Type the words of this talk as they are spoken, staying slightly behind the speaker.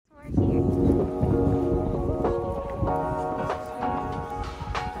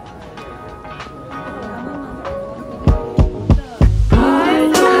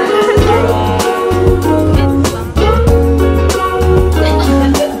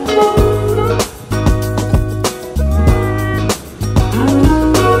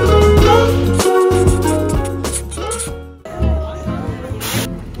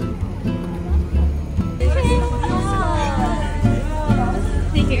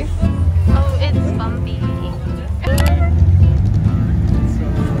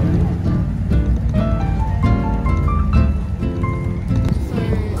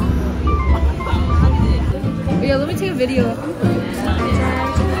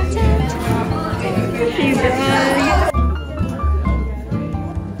you guys.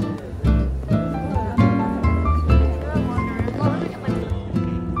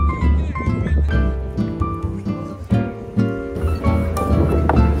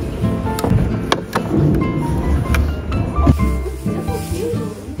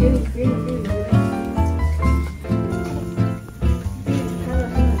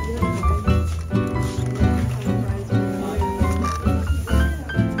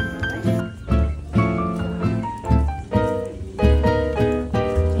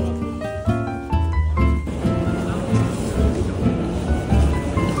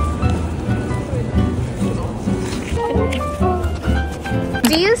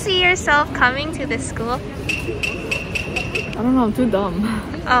 Do you see yourself coming to this school? I don't know, I'm too dumb.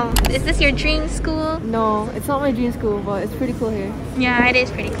 Oh, is this your dream school? No, it's not my dream school, but it's pretty cool here. Yeah, it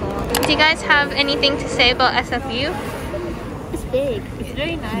is pretty cool. Do you guys have anything to say about SFU? It's big. It's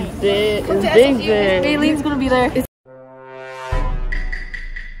very nice. It's big. Hey, Lene's gonna be there. It's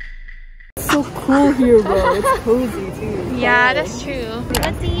so cool here, bro. It's cozy too. Yeah, that's true.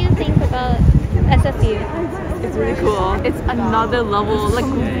 What do you think about SFU? It's really cool. It's another level, like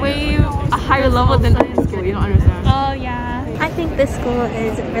way a higher level than high school. You don't understand. Oh yeah. I think this school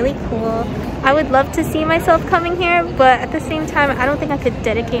is really cool. I would love to see myself coming here, but at the same time, I don't think I could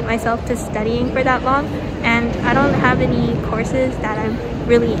dedicate myself to studying for that long. And I don't have any courses that I'm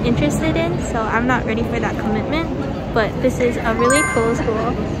really interested in, so I'm not ready for that commitment. But this is a really cool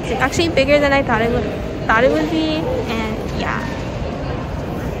school. It's actually bigger than I thought it would be, and yeah.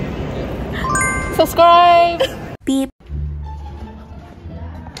 Subscribe! Beep.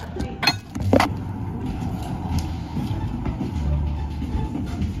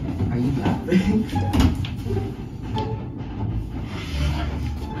 Are you laughing?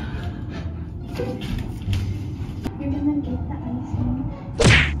 You're gonna get the icing.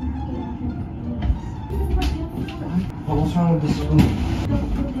 What's wrong with this spoon? Don't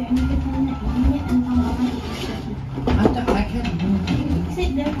put there and get on the eat and I can't do it.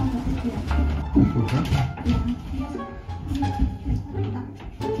 sit there. How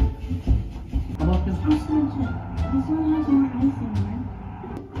about this one? This one has more icing, right?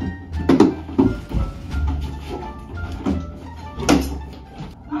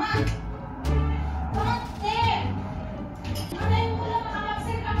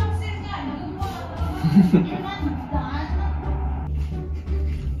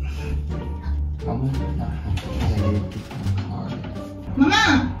 Mama!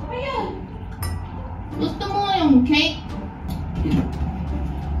 Gusto mo yung cake?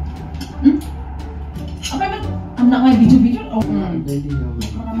 Okay ba? Ang na kayo video-video? Oh.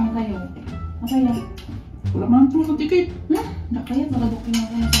 Maramang kayo. Okay lang. Wala man po sa ticket. Na kaya, magadukin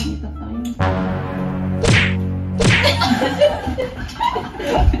ako na sa itat tayo.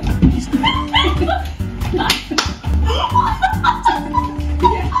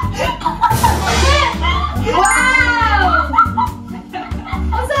 Wow!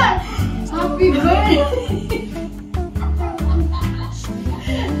 What's that? Happy birthday!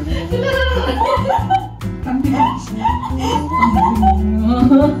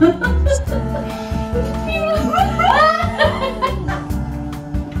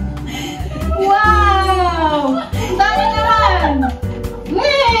 Wow! Dami naman!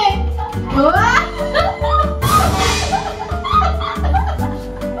 Wow!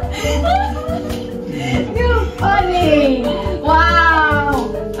 You're funny! Wow!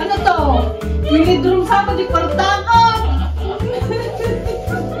 Ano to? Pinidrum sa ako di partakot!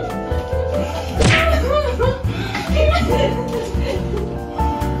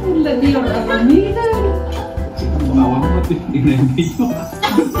 Lagi yung kakaminan! Bawa mo tingin na yung video.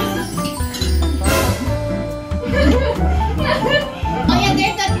 Oh yeah,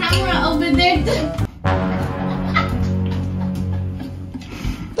 there's a camera over there.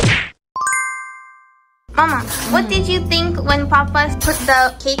 Mama, what did you think when Papa put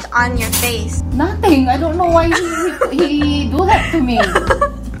the cake on your face? Nothing. I don't know why he do that to me.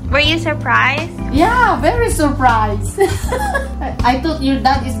 Were you surprised? Yeah, very surprised. I thought your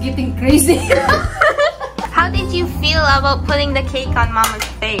dad is getting crazy. How did you feel about putting the cake on Mama's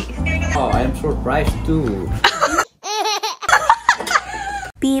face? Oh, I'm surprised too.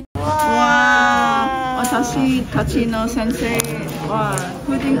 Beep. Wow. 私たちの先生は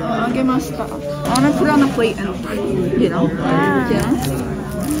プディングをあげました。On a put on a plate and you know. Yeah.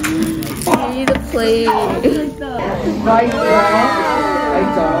 See the plate. Right there.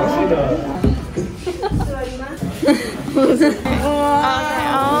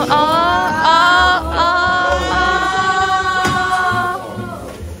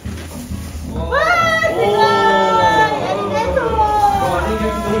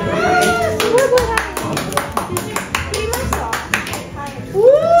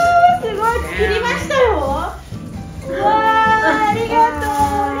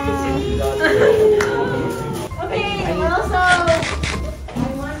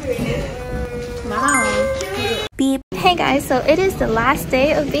 Hey guys, so it is the last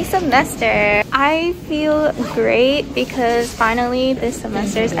day of the semester. I feel great because finally this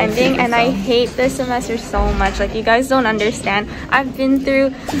semester is ending, and I hate this semester so much. Like, you guys don't understand. I've been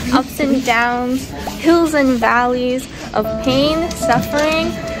through ups and downs, hills and valleys of pain, suffering,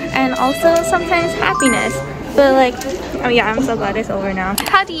 and also sometimes happiness. But like, oh yeah, I'm so glad it's over now.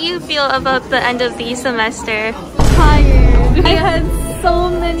 How do you feel about the end of the semester? Tired. I had so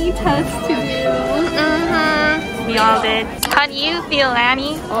many tests to do. We all did. How do you feel,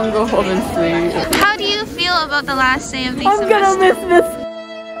 Annie? I'll go home and sleep. How do you feel about the last day of the semester? I'm gonna miss this.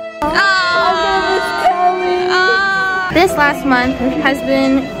 Oh. I'm gonna miss Kelly. This last month has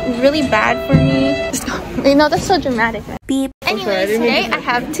been really bad for me. You know, that's so dramatic. Beep. Anyways, today I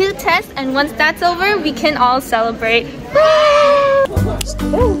have 2 tests, and once that's over, we can all celebrate.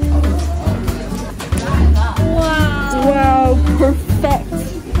 Wow, perfect.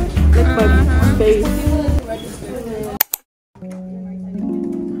 Look at my face.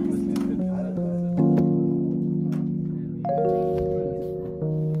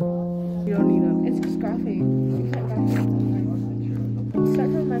 You don't need them. It's just coffee. You can't buy it. Start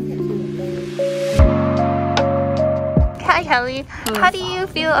from my Hi Kelly, how do you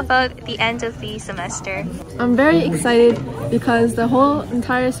feel about the end of the semester? I'm very excited because the whole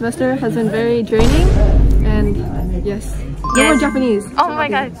entire semester has been very draining, and yes. No more Japanese. Oh my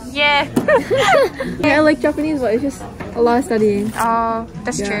god, yeah. Yeah, I like Japanese, but it's just a lot of studying. Oh,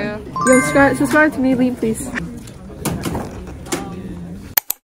 that's true. Yo, subscribe to me, Lene, please.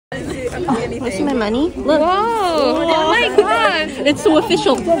 Want to see my money? Look. Whoa! Oh my gosh! It's so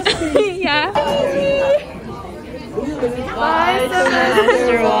official. Yeah. Bye,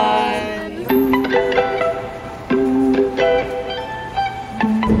 semester 1.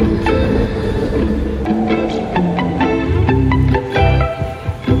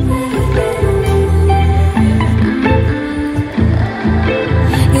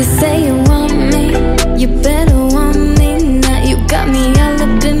 You say you want me, you better want me now. You got me all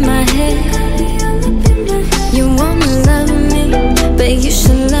up in my head. You wanna love me, but you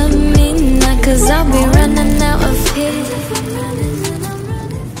should love me now, 'cause I'll be running out of here.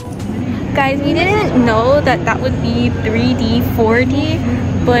 Guys, we didn't know that that would be 3D, 4D,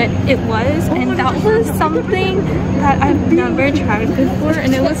 but it was, and that was something that I've never tried before,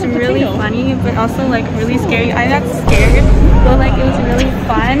 and it was really funny, but also like really scary. I got scared, but like it was really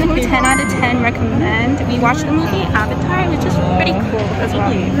fun. 10 out of 10 recommend. We watched the movie Avatar, which is pretty cool as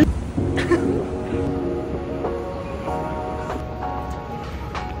well.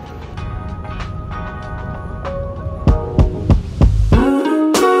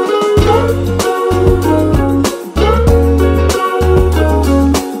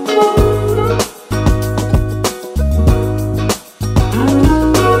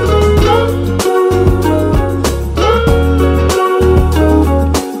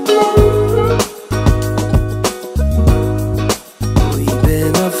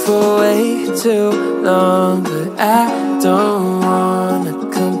 Too long, but I don't want